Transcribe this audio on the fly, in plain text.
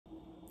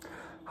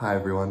Hi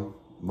everyone,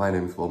 my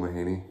name is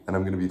Mahaney, and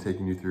I'm going to be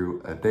taking you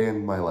through a day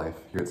in my life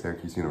here at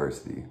Syracuse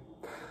University.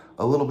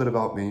 A little bit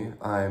about me: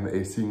 I'm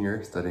a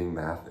senior studying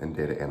math and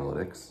data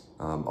analytics.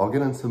 I'll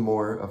get into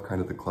more of kind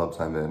of the clubs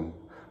I'm in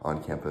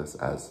on campus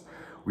as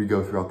we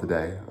go throughout the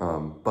day,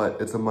 but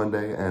it's a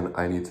Monday and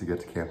I need to get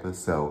to campus,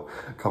 so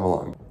come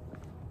along.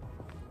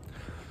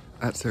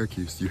 At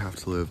Syracuse, you have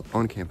to live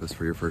on campus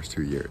for your first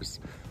 2 years,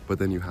 but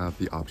then you have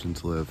the option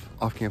to live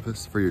off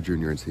campus for your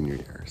junior and senior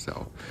year.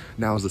 So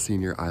now as a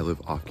senior, I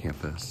live off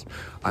campus.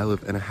 I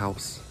live in a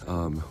house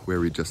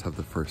where we just have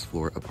the first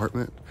floor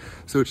apartment.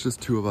 So it's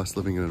just two of us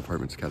living in an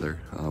apartment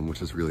together,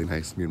 which is really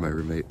nice, me and my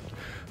roommate.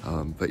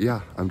 But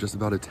yeah, I'm just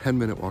about a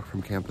 10-minute walk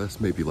from campus,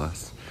 maybe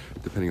less,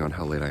 depending on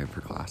how late I am for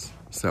class.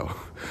 So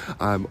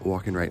I'm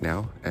walking right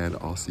now, and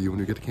I'll see you when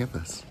we get to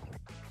campus.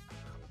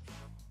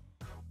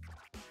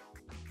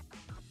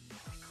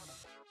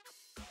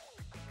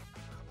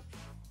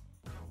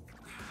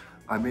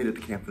 I made it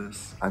to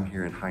campus. I'm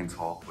here in Hines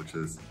Hall, which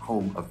is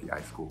home of the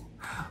iSchool.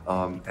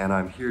 And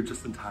I'm here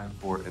just in time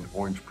for an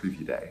Orange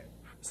Preview Day.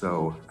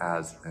 So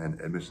as an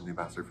admissions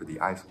ambassador for the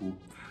iSchool,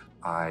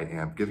 I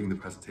am giving the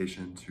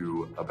presentation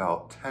to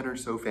about 10 or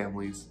so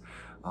families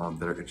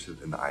that are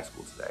interested in the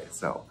iSchool today.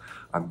 So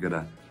I'm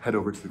gonna head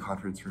over to the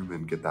conference room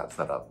and get that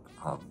set up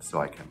so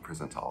I can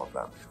present to all of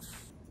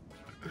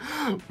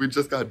them. We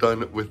just got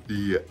done with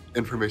the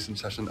information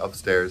session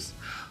upstairs.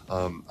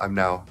 I'm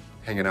now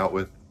hanging out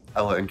with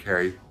Ella and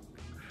Carrie,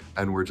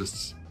 and we're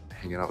just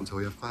hanging out until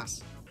we have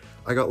class.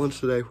 I got lunch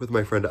today with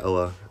my friend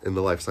Ella in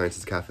the Life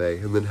Sciences Cafe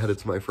and then headed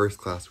to my first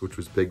class, which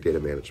was Big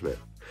Data Management.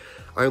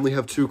 I only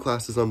have 2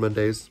 classes on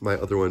Mondays, my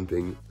other one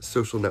being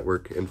Social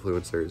Network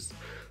Influencers,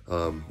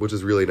 which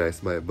is really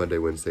nice. My Monday,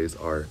 Wednesdays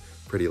are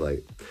pretty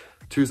light.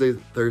 Tuesdays,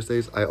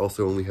 Thursdays, I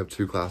also only have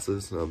 2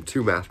 classes,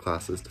 2 math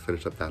classes to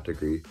finish up that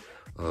degree.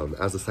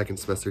 As a second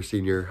semester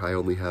senior, I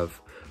only have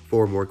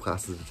 4 more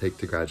classes to take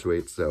to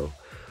graduate, so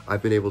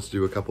I've been able to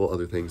do a couple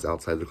other things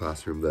outside the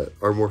classroom that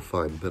are more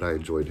fun that I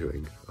enjoy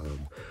doing.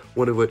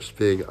 One of which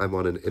being I'm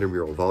on an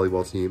intramural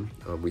volleyball team.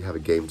 We have a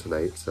game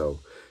tonight, so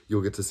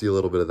you'll get to see a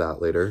little bit of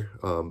that later.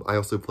 I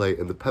also play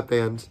in the pep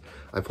band.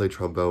 I play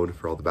trombone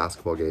for all the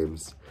basketball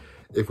games.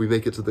 If we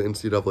make it to the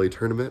NCAA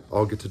tournament,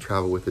 I'll get to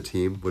travel with the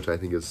team, which I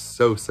think is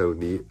so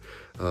neat.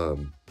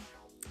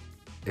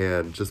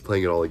 And just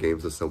playing at all the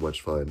games is so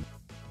much fun.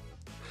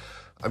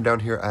 I'm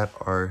down here at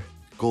our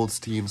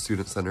Goldstein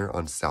Student Center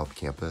on South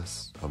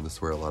Campus. This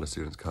is where a lot of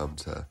students come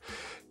to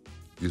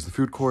use the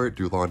food court,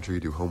 do laundry,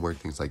 do homework,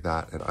 things like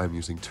that, and I'm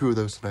using 2 of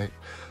those tonight.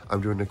 I'm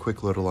doing a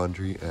quick load of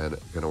laundry and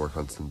gonna work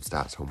on some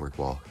stats homework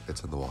while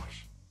it's in the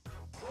wash.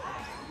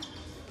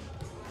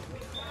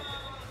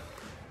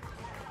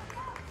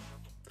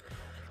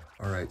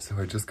 Alright, so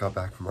I just got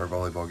back from our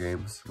volleyball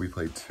games. We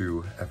played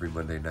 2 every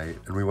Monday night,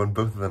 and we won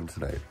both of them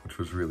tonight, which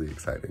was really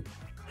exciting.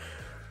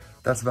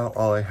 That's about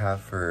all I have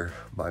for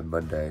my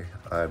Monday.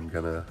 I'm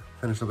gonna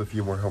finish up a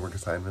few more homework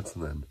assignments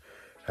and then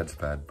head to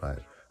bed,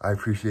 but I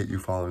appreciate you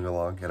following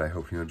along and I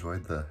hope you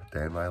enjoyed the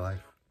day in my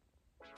life.